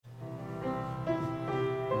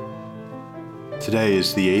Today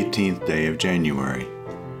is the 18th day of January,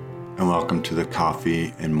 and welcome to the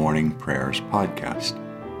Coffee and Morning Prayers podcast.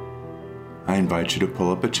 I invite you to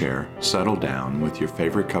pull up a chair, settle down with your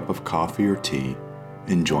favorite cup of coffee or tea,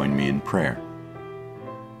 and join me in prayer.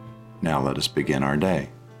 Now let us begin our day.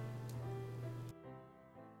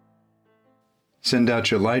 Send out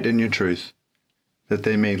your light and your truth, that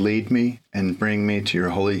they may lead me and bring me to your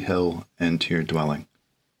holy hill and to your dwelling.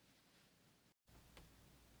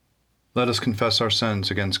 Let us confess our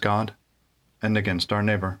sins against God and against our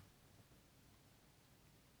neighbor.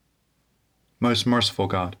 Most merciful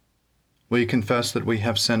God, we confess that we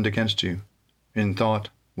have sinned against you in thought,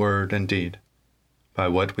 word, and deed, by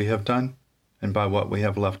what we have done and by what we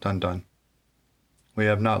have left undone. We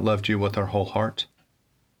have not loved you with our whole heart.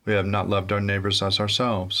 We have not loved our neighbors as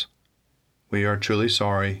ourselves. We are truly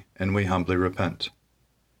sorry, and we humbly repent.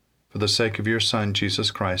 For the sake of your Son,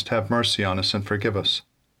 Jesus Christ, have mercy on us and forgive us,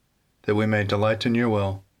 that we may delight in your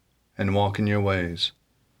will and walk in your ways,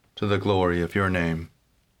 to the glory of your name.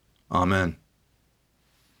 Amen.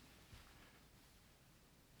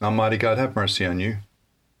 Almighty God, have mercy on you,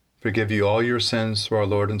 forgive you all your sins through our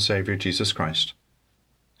Lord and Savior Jesus Christ,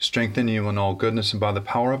 strengthen you in all goodness, and by the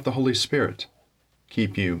power of the Holy Spirit,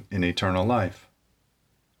 keep you in eternal life.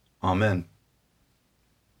 Amen.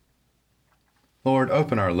 Lord,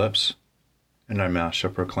 open our lips, and our mouth shall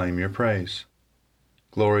proclaim your praise.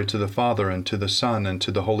 Glory to the Father, and to the Son, and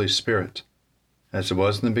to the Holy Spirit, as it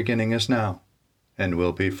was in the beginning, is now, and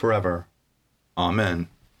will be forever. Amen.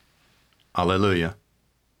 Alleluia.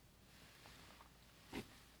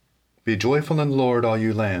 Be joyful in the Lord, all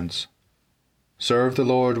you lands. Serve the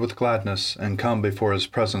Lord with gladness, and come before his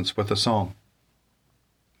presence with a song.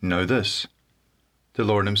 Know this, the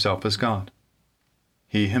Lord himself is God.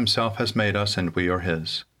 He himself has made us, and we are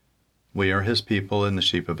his. We are his people and the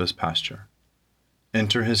sheep of his pasture.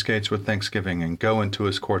 Enter his gates with thanksgiving, and go into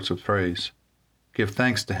his courts with praise. Give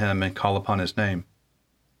thanks to him, and call upon his name.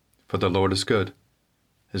 For the Lord is good.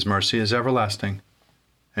 His mercy is everlasting,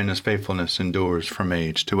 and his faithfulness endures from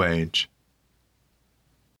age to age.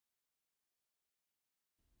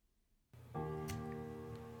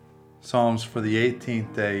 Psalms for the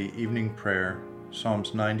 18th day, evening prayer,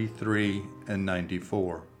 Psalms 93 and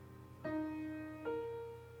 94.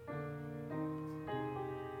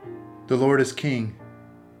 The Lord is king.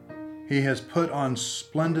 He has put on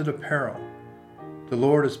splendid apparel. The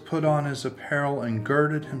Lord has put on his apparel and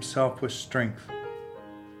girded himself with strength.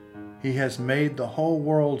 He has made the whole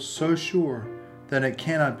world so sure that it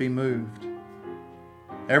cannot be moved.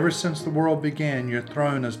 Ever since the world began, your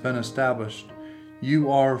throne has been established.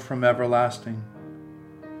 You are from everlasting.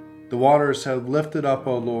 The waters have lifted up,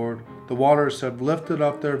 O Lord. The waters have lifted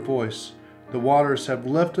up their voice. The waters have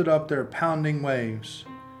lifted up their pounding waves.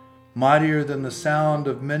 Mightier than the sound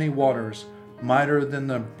of many waters, mightier than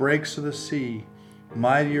the breaks of the sea,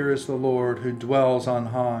 mightier is the Lord who dwells on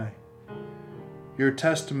high. Your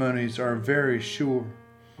testimonies are very sure,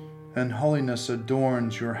 and holiness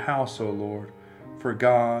adorns your house, O Lord, for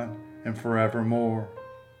God and forevermore.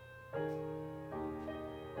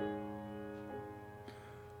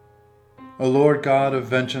 O Lord God of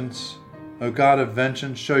vengeance, O God of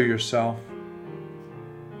vengeance, show yourself.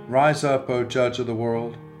 Rise up, O Judge of the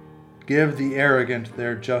world. Give the arrogant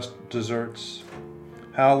their just deserts.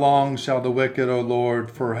 How long shall the wicked, O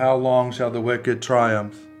Lord, for how long shall the wicked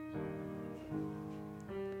triumph?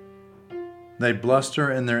 They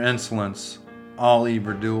bluster in their insolence. All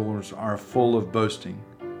evildoers are full of boasting.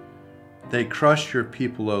 They crush your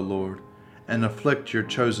people, O Lord, and afflict your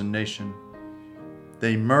chosen nation.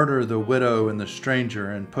 They murder the widow and the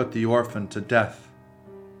stranger and put the orphan to death.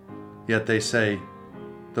 Yet they say,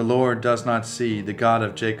 the Lord does not see, the God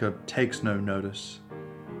of Jacob takes no notice.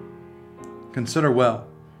 Consider well,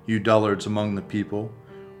 you dullards among the people,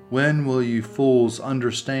 when will you fools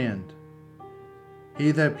understand?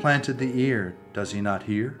 He that planted the ear, does he not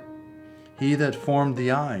hear? He that formed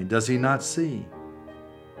the eye, does he not see?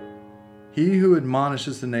 He who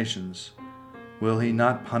admonishes the nations, will he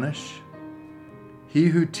not punish? He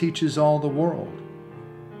who teaches all the world,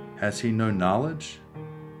 has he no knowledge?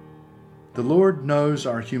 The Lord knows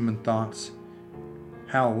our human thoughts,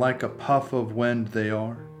 how like a puff of wind they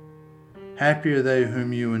are. Happy are they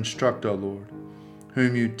whom you instruct, O Lord,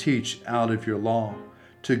 whom you teach out of your law,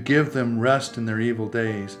 to give them rest in their evil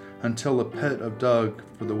days, until a pit of dug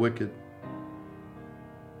for the wicked.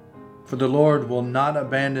 For the Lord will not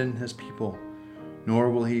abandon his people, nor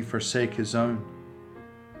will he forsake his own.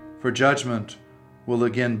 For judgment will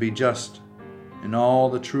again be just, and all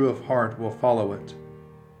the true of heart will follow it.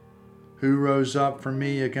 Who rose up for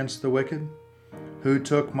me against the wicked? Who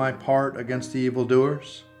took my part against the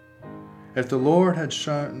evildoers? If the Lord had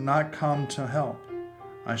not come to help,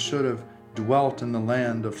 I should have dwelt in the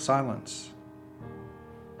land of silence.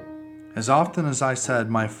 As often as I said,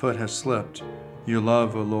 my foot has slipped, your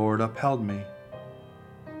love, O Lord, upheld me.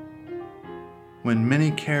 When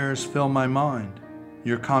many cares fill my mind,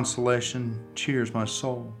 your consolation cheers my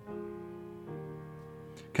soul.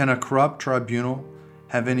 Can a corrupt tribunal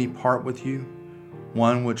have any part with you,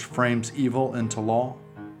 one which frames evil into law?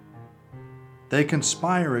 They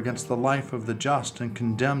conspire against the life of the just and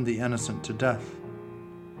condemn the innocent to death.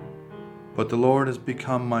 But the Lord has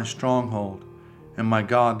become my stronghold, and my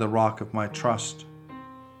God the rock of my trust.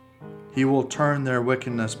 He will turn their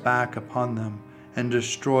wickedness back upon them and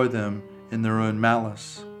destroy them in their own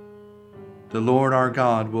malice. The Lord our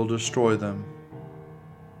God will destroy them.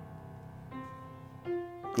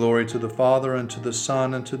 Glory to the Father, and to the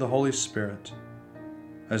Son, and to the Holy Spirit,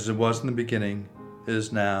 as it was in the beginning,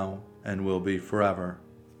 is now, and will be forever.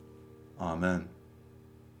 Amen.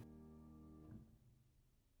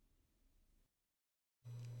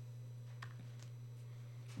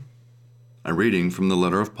 A reading from the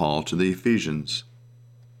letter of Paul to the Ephesians.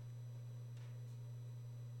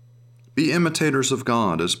 Be imitators of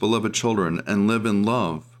God as beloved children, and live in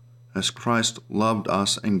love, as Christ loved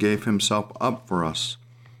us and gave himself up for us,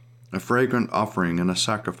 a fragrant offering and a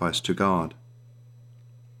sacrifice to God.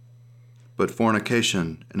 But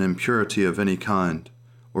fornication and impurity of any kind,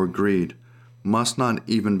 or greed, must not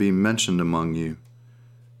even be mentioned among you,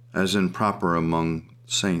 as improper among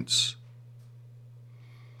saints.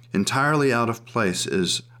 Entirely out of place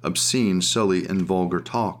is obscene, silly, and vulgar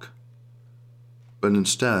talk. But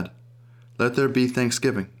instead, let there be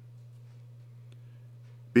thanksgiving.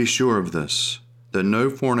 Be sure of this, that no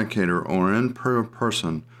fornicator or impure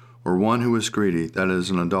person or one who is greedy, that is,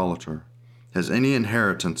 an idolater, has any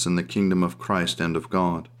inheritance in the kingdom of Christ and of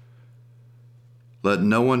God. Let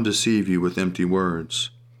no one deceive you with empty words,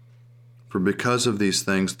 for because of these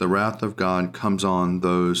things the wrath of God comes on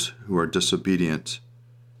those who are disobedient.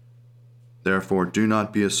 Therefore do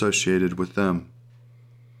not be associated with them.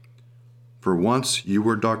 For once you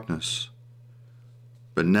were darkness,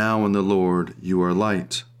 but now in the Lord you are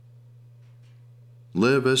light.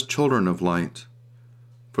 Live as children of light,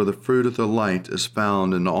 for the fruit of the light is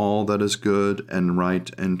found in all that is good and right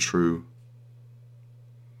and true.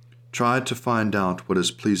 Try to find out what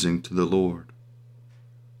is pleasing to the Lord.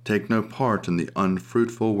 Take no part in the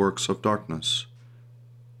unfruitful works of darkness,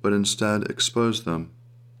 but instead expose them.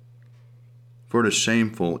 For it is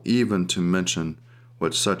shameful even to mention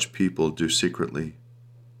what such people do secretly.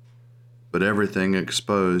 But everything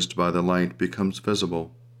exposed by the light becomes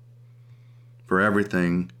visible. For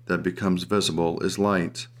everything that becomes visible is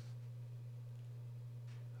light.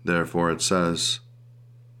 Therefore it says,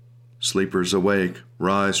 "Sleepers awake,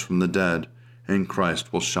 rise from the dead, and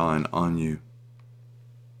Christ will shine on you."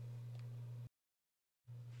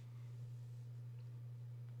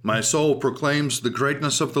 My soul proclaims the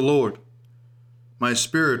greatness of the Lord. My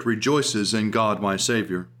spirit rejoices in God my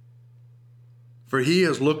Savior. For he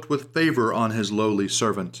has looked with favor on his lowly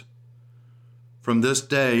servant. From this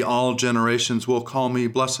day all generations will call me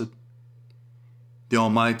blessed. The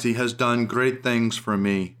Almighty has done great things for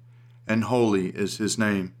me, and holy is his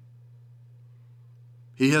name.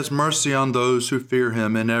 He has mercy on those who fear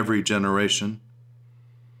him in every generation.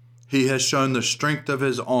 He has shown the strength of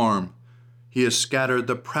his arm. He has scattered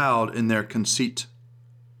the proud in their conceit.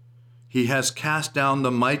 He has cast down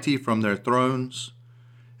the mighty from their thrones,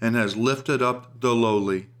 and has lifted up the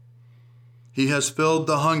lowly. He has filled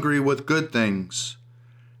the hungry with good things,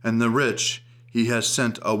 and the rich he has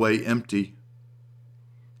sent away empty.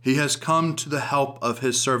 He has come to the help of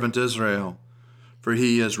his servant Israel, for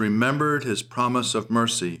he has remembered his promise of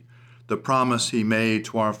mercy, the promise he made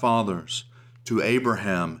to our fathers, to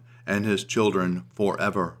Abraham and his children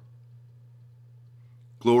forever.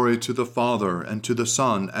 Glory to the Father, and to the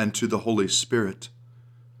Son, and to the Holy Spirit,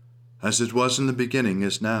 as it was in the beginning,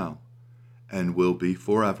 is now, and will be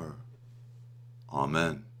forever.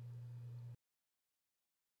 Amen.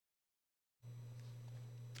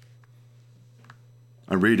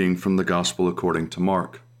 A reading from the Gospel according to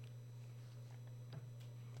Mark.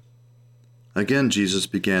 Again Jesus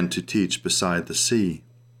began to teach beside the sea.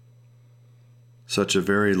 Such a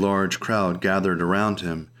very large crowd gathered around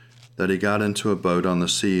him that he got into a boat on the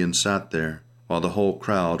sea and sat there, while the whole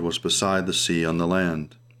crowd was beside the sea on the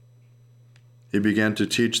land. He began to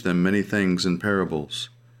teach them many things in parables,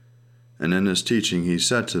 and in his teaching he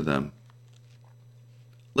said to them,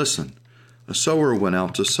 "Listen, a sower went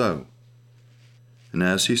out to sow. And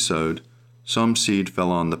as he sowed, some seed fell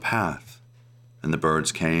on the path, and the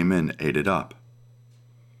birds came and ate it up.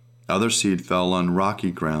 Other seed fell on rocky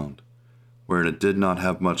ground, where it did not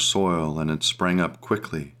have much soil, and it sprang up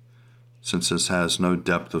quickly, since it has no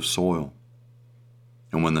depth of soil.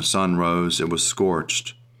 And when the sun rose, it was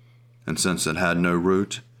scorched, and since it had no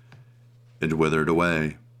root, it withered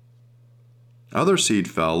away. Other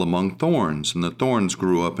seed fell among thorns, and the thorns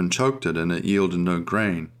grew up and choked it, and it yielded no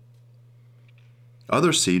grain.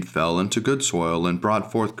 Other seed fell into good soil and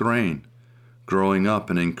brought forth grain, growing up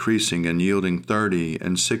and increasing and yielding 30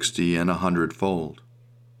 and 60 and 100-fold.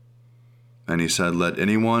 And he said, "Let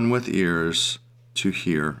anyone with ears to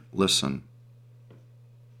hear listen."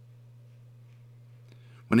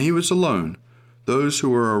 When he was alone, those who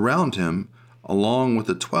were around him, along with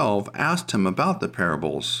the 12, asked him about the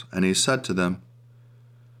parables, and he said to them,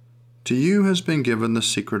 "To you has been given the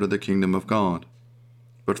secret of the kingdom of God,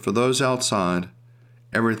 but for those outside,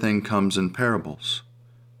 everything comes in parables,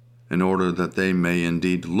 in order that they may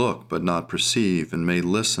indeed look but not perceive, and may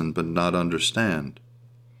listen but not understand,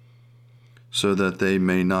 so that they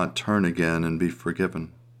may not turn again and be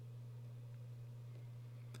forgiven."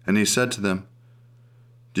 And he said to them,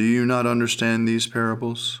 "Do you not understand these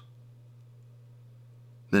parables?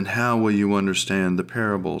 Then how will you understand the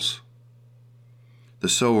parables? The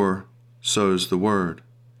sower sows the word.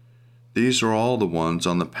 These are all the ones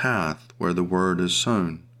on the path where the word is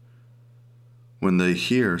sown. When they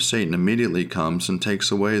hear, Satan immediately comes and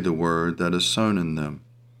takes away the word that is sown in them.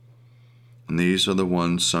 And these are the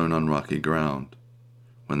ones sown on rocky ground.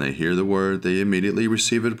 When they hear the word, they immediately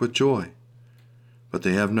receive it with joy, but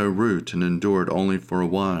they have no root and endure it only for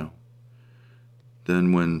a while.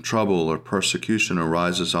 Then when trouble or persecution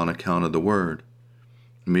arises on account of the word,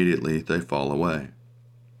 immediately they fall away.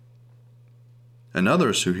 And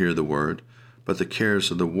others who hear the word, but the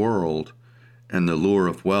cares of the world and the lure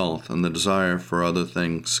of wealth and the desire for other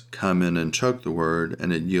things come in and choke the word,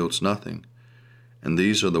 and it yields nothing. And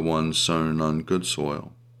these are the ones sown on good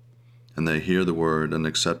soil. And they hear the word and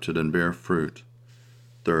accept it and bear fruit,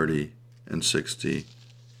 30 and 60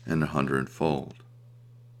 and 100-fold.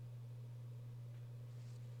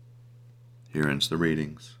 Here ends the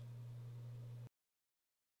readings.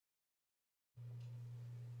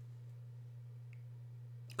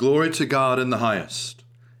 Glory to God in the highest,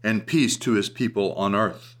 and peace to his people on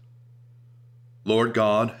earth. Lord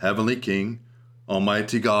God, heavenly King,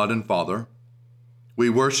 almighty God and Father, we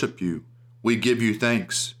worship you, we give you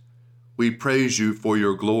thanks, we praise you for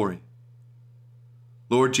your glory.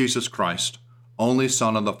 Lord Jesus Christ, only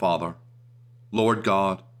Son of the Father, Lord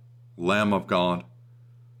God, Lamb of God,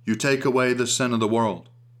 you take away the sin of the world.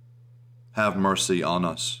 Have mercy on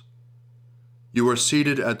us. You are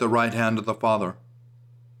seated at the right hand of the Father.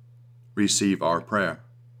 Receive our prayer.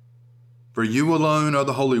 For you alone are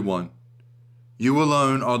the Holy One. You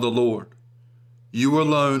alone are the Lord. You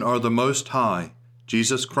alone are the Most High,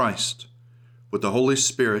 Jesus Christ, with the Holy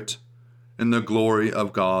Spirit, in the glory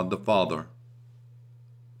of God the Father.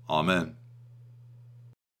 Amen.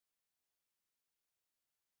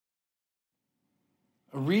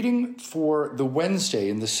 A reading for the Wednesday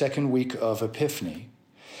in the second week of Epiphany,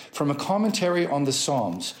 from a commentary on the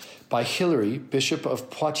Psalms by Hilary, Bishop of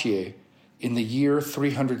Poitiers, in the year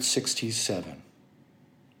 367.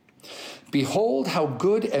 Behold how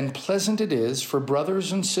good and pleasant it is for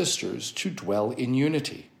brothers and sisters to dwell in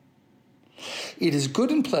unity. It is good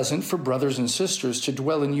and pleasant for brothers and sisters to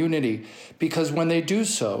dwell in unity, because when they do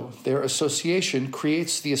so, their association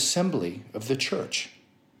creates the assembly of the church.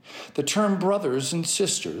 The term brothers and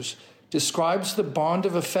sisters describes the bond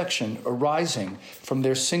of affection arising from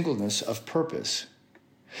their singleness of purpose.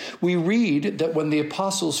 We read that when the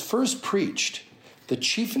apostles first preached, the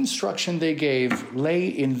chief instruction they gave lay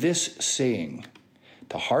in this saying: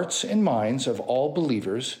 the hearts and minds of all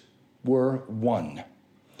believers were one.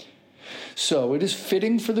 So it is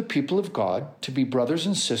fitting for the people of God to be brothers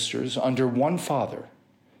and sisters under one Father,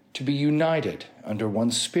 to be united under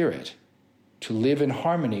one Spirit, to live in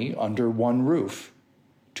harmony under one roof,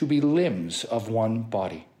 to be limbs of one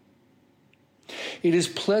body. It is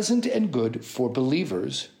pleasant and good for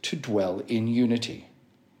believers to dwell in unity.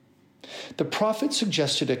 The prophet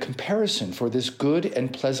suggested a comparison for this good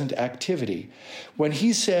and pleasant activity when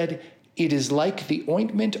he said, "It is like the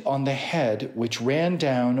ointment on the head which ran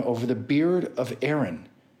down over the beard of Aaron,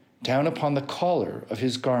 down upon the collar of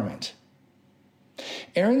his garment."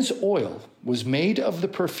 Aaron's oil was made of the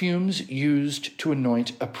perfumes used to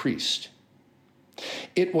anoint a priest.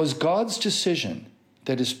 It was God's decision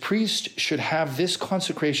that his priest should have this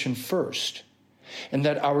consecration first, and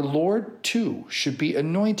that our Lord too should be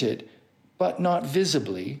anointed, but not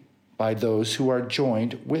visibly, by those who are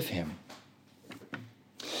joined with him.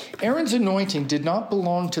 Aaron's anointing did not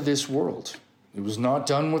belong to this world. It was not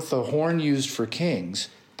done with the horn used for kings,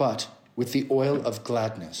 but with the oil of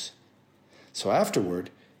gladness. So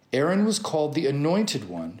afterward, Aaron was called the Anointed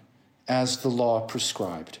One, as the law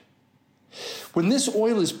prescribed. When this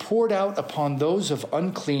oil is poured out upon those of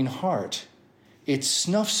unclean heart, it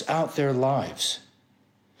snuffs out their lives.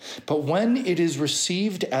 But when it is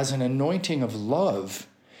received as an anointing of love,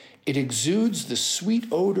 it exudes the sweet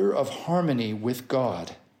odor of harmony with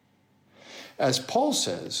God. As Paul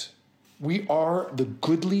says, we are the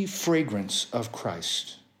goodly fragrance of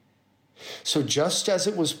Christ. So just as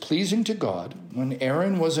it was pleasing to God when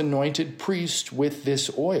Aaron was anointed priest with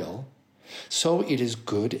this oil, so it is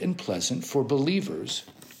good and pleasant for believers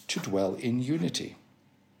to dwell in unity.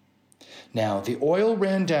 Now the oil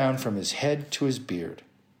ran down from his head to his beard.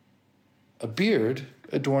 A beard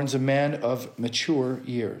adorns a man of mature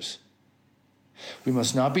years. We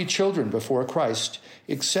must not be children before Christ,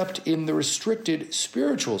 except in the restricted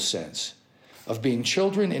spiritual sense of being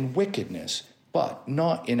children in wickedness, but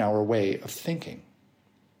not in our way of thinking.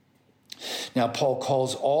 Now, Paul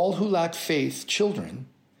calls all who lack faith children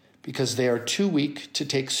because they are too weak to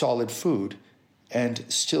take solid food and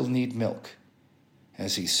still need milk.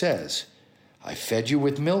 As he says, I fed you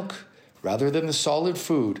with milk rather than the solid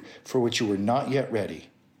food for which you were not yet ready,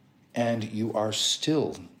 and you are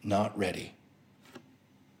still not ready.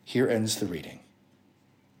 Here ends the reading.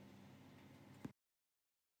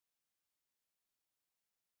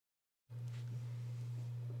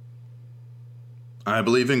 I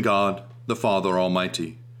believe in God, the Father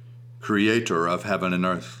Almighty, creator of heaven and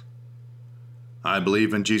earth. I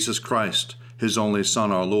believe in Jesus Christ, his only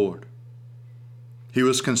Son, our Lord. He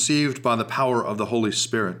was conceived by the power of the Holy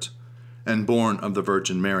Spirit and born of the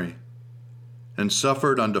Virgin Mary, and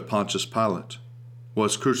suffered under Pontius Pilate,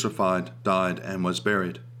 was crucified, died, and was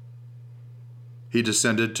buried. He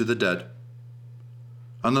descended to the dead.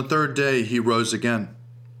 On the third day he rose again.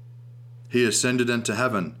 He ascended into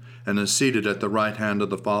heaven and is seated at the right hand of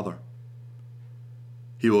the Father.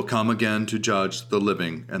 He will come again to judge the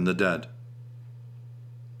living and the dead.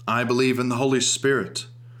 I believe in the Holy Spirit,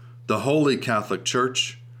 the Holy Catholic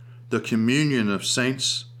Church, the communion of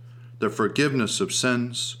saints, the forgiveness of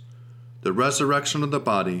sins, the resurrection of the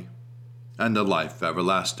body, and the life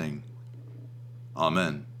everlasting.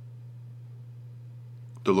 Amen.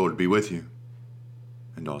 The Lord be with you,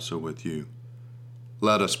 and also with you.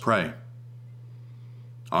 Let us pray.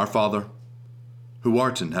 Our Father, who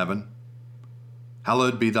art in heaven,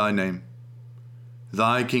 hallowed be thy name.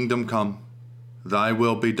 Thy kingdom come, thy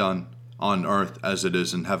will be done, on earth as it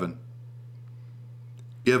is in heaven.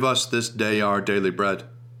 Give us this day our daily bread,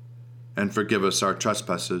 and forgive us our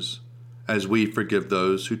trespasses, as we forgive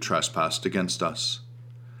those who trespass against us.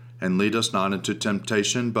 And lead us not into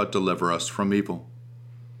temptation, but deliver us from evil.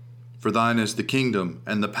 For thine is the kingdom,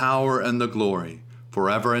 and the power, and the glory,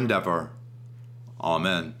 forever and ever.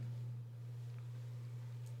 Amen.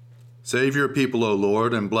 Save your people, O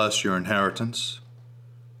Lord, and bless your inheritance.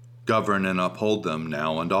 Govern and uphold them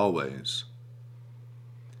now and always.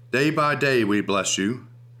 Day by day we bless you.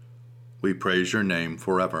 We praise your name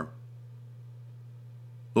forever.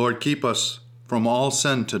 Lord, keep us from all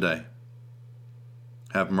sin today.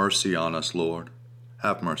 Have mercy on us, Lord.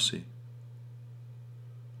 Have mercy.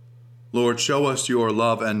 Lord, show us your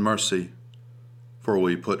love and mercy, for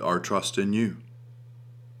we put our trust in you.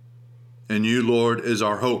 In you, Lord, is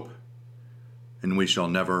our hope, and we shall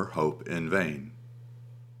never hope in vain.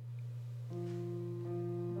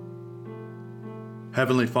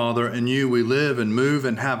 Heavenly Father, in you we live and move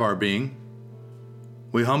and have our being.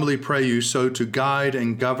 We humbly pray you so to guide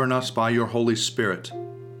and govern us by your Holy Spirit,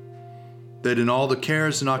 that in all the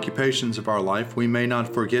cares and occupations of our life we may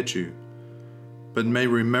not forget you, but may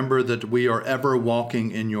remember that we are ever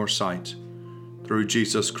walking in your sight, through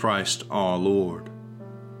Jesus Christ our Lord.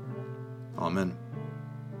 Amen.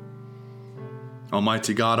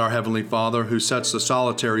 Almighty God, our Heavenly Father, who sets the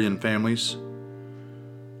solitary in families,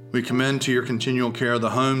 we commend to your continual care the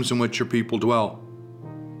homes in which your people dwell.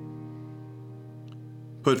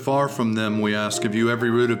 Put far from them, we ask of you, every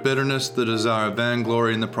root of bitterness, the desire of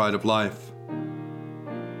vainglory, and the pride of life.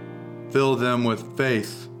 Fill them with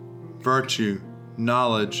faith, virtue,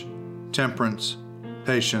 knowledge, temperance,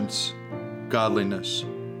 patience, godliness.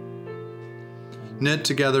 Knit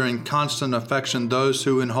together in constant affection those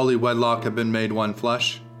who in holy wedlock have been made one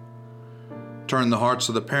flesh. Turn the hearts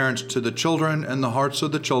of the parents to the children, and the hearts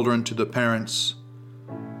of the children to the parents,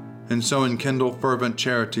 and so enkindle fervent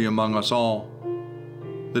charity among us all,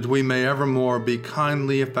 that we may evermore be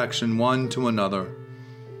kindly affection one to another,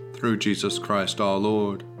 through Jesus Christ our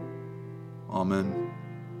Lord. Amen.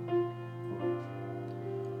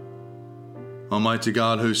 Almighty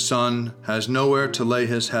God, whose Son has nowhere to lay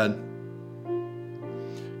his head,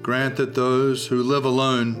 Grant that those who live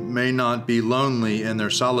alone may not be lonely in their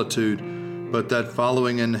solitude, but that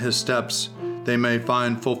following in his steps, they may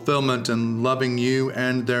find fulfillment in loving you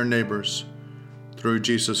and their neighbors. Through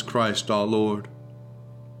Jesus Christ our Lord.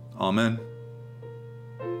 Amen.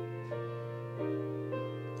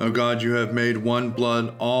 O God, you have made one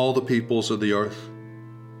blood all the peoples of the earth,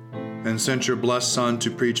 and sent your blessed Son to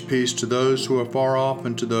preach peace to those who are far off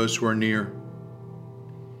and to those who are near.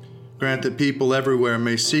 Grant that people everywhere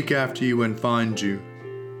may seek after you and find you.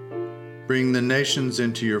 Bring the nations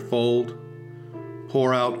into your fold.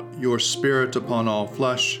 Pour out your Spirit upon all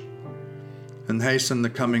flesh, and hasten the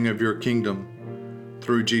coming of your kingdom,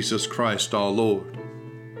 through Jesus Christ our Lord.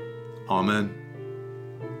 Amen.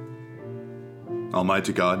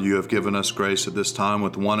 Almighty God, you have given us grace at this time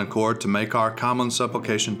with one accord to make our common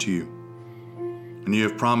supplication to you. And you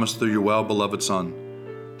have promised through your well-beloved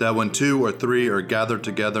Son, that when 2 or 3 are gathered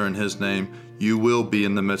together in his name, you will be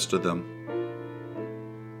in the midst of them.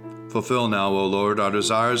 Fulfill now, O Lord, our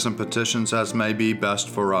desires and petitions as may be best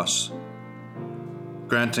for us,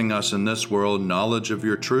 granting us in this world knowledge of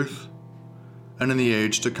your truth, and in the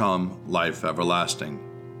age to come, life everlasting.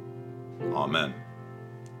 Amen.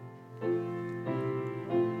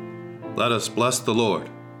 Let us bless the Lord.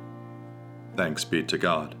 Thanks be to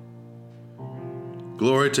God.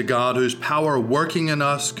 Glory to God, whose power working in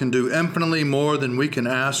us can do infinitely more than we can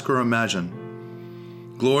ask or imagine.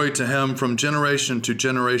 Glory to him from generation to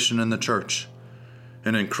generation in the church,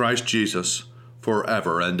 and in Christ Jesus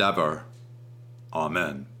forever and ever.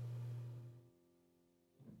 Amen.